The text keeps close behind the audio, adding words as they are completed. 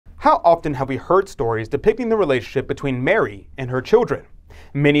How often have we heard stories depicting the relationship between Mary and her children,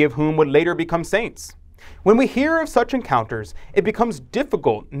 many of whom would later become saints? When we hear of such encounters, it becomes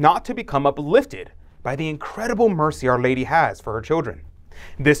difficult not to become uplifted by the incredible mercy Our Lady has for her children.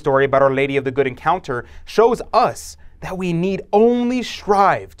 This story about Our Lady of the Good Encounter shows us that we need only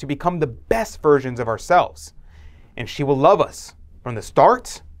strive to become the best versions of ourselves, and she will love us from the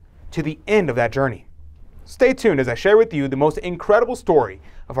start to the end of that journey. Stay tuned as I share with you the most incredible story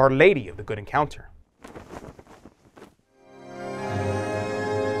of Our Lady of the Good Encounter.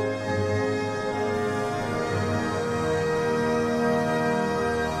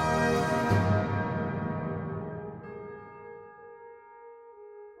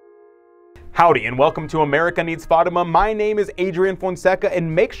 Howdy and welcome to America Needs Fatima. My name is 𝗕𝗲𝗰𝗇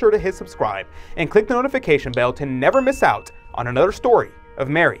and make sure to hit subscribe and click the notification bell to never miss out on another story of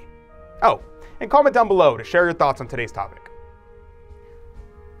Mary. Oh, and comment down below to share your thoughts on today's topic.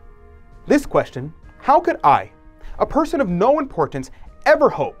 This question: how could I, a person of no importance, ever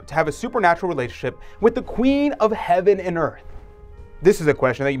hope to have a supernatural relationship with the Queen of Heaven and Earth? This is a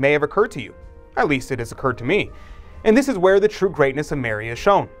question that may have occurred to you. At least it has occurred to me. And this is where the true greatness of Mary is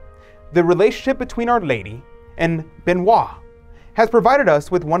shown. The relationship between Our Lady and Benoîte has provided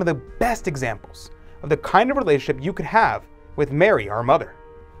us with one of the best examples of the kind of relationship you could have with Mary, our mother.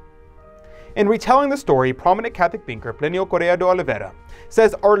 In retelling the story, prominent Catholic thinker Plínio Correa de Oliveira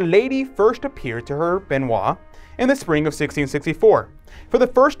says Our Lady first appeared to her Benoîte in the spring of 1664, for the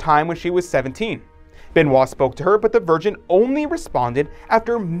first time when she was 17. Benoîte spoke to her, but the Virgin only responded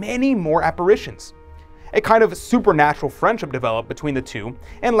after many more apparitions. A kind of supernatural friendship developed between the two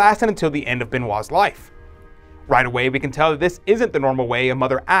and lasted until the end of Benoît's life. Right away, we can tell that this isn't the normal way a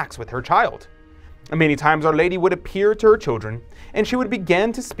mother acts with her child. Many times Our Lady would appear to her children and she would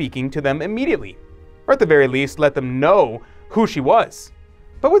begin to speaking to them immediately, or at the very least let them know who she was.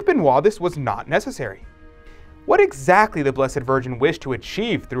 But with Benoîte, this was not necessary. What exactly the Blessed Virgin wished to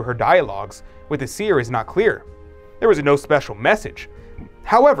achieve through her dialogues with the seer is not clear. There was no special message.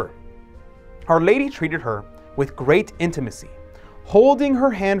 However, Our Lady treated her with great intimacy, holding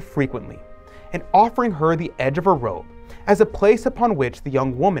her hand frequently and offering her the edge of her robe as a place upon which the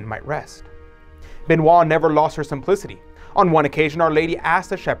young woman might rest. Benoîte never lost her simplicity. On one occasion, Our Lady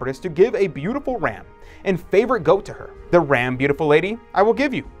asked a shepherdess to give a beautiful ram and favorite goat to her. "The ram, beautiful lady, I will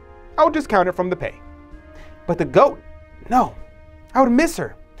give you. I will discount it from the pay. But the goat, no, I would miss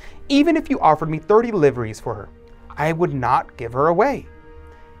her. Even if you offered me 30 liveries for her, I would not give her away."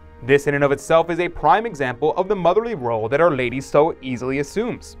 This in and of itself is a prime example of the motherly role that Our Lady so easily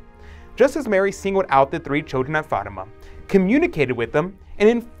assumes. Just as Mary singled out the 3 children at Fatima, communicated with them, and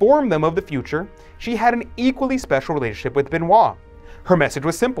informed them of the future, she had an equally special relationship with Benoîte. Her message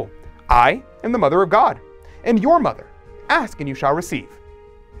was simple: I am the Mother of God, and your mother. Ask and you shall receive.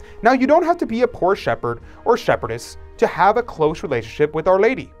 Now, you don't have to be a poor shepherd or shepherdess to have a close relationship with Our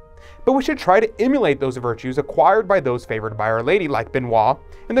Lady. But we should try to emulate those virtues acquired by those favored by Our Lady, like Benoîte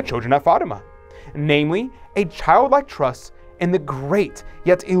and the children at Fatima, namely a childlike trust in the great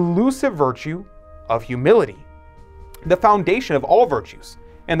yet elusive virtue of humility, the foundation of all virtues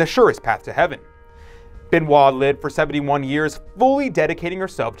and the surest path to heaven. Benoîte lived for 71 years, fully dedicating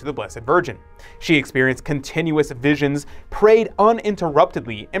herself to the Blessed Virgin. She experienced continuous visions, prayed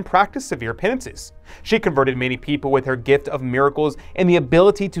uninterruptedly, and practiced severe penances. She converted many people with her gift of miracles and the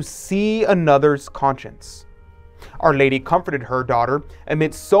ability to see another's conscience. Our Lady comforted her daughter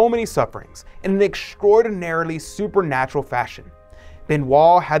amid so many sufferings in an extraordinarily supernatural fashion.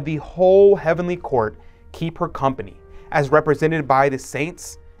 Benoîte had the whole heavenly court keep her company, as represented by the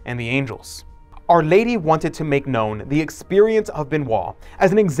saints and the angels. Our Lady wanted to make known the experience of Benoîte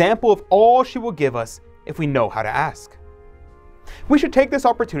as an example of all she will give us if we know how to ask. We should take this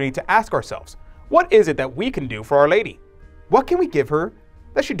opportunity to ask ourselves, what is it that we can do for Our Lady? What can we give her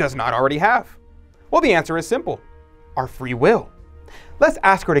that she does not already have? Well, the answer is simple: our free will. Let's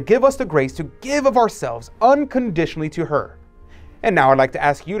ask her to give us the grace to give of ourselves unconditionally to her. And now I'd like to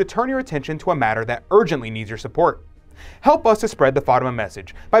ask you to turn your attention to a matter that urgently needs your support. Help us to spread the Fatima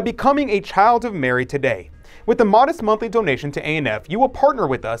message by becoming a child of Mary today. With a modest monthly donation to ANF, you will partner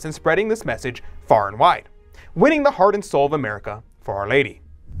with us in spreading this message far and wide, winning the heart and soul of America for Our Lady.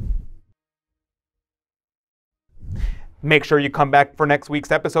 Make sure you come back for next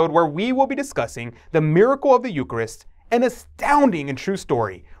week's episode, where we will be discussing the miracle of the Eucharist, an astounding and true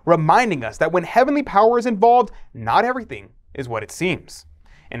story, reminding us that when heavenly power is involved, not everything is what it seems,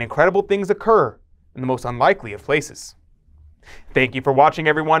 and incredible things occur in the most unlikely of places. Thank you for watching,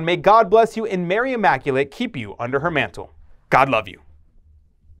 everyone. May God bless you and Mary Immaculate keep you under her mantle. God love you.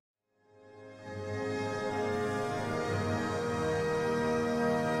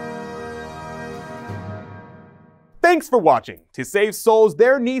 Thanks for watching. To save souls,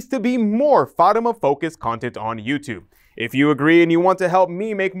 there needs to be more Fatima-focused content on YouTube. If you agree and you want to help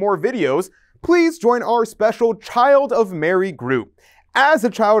me make more videos, please join our special Child of Mary group. As a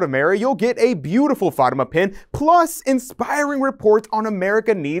Child of Mary, you'll get a beautiful Fatima pin, plus inspiring reports on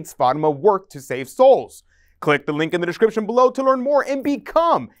America Needs Fatima work to save souls. Click the link in the description below to learn more and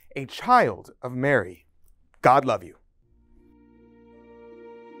become a Child of Mary. God love you.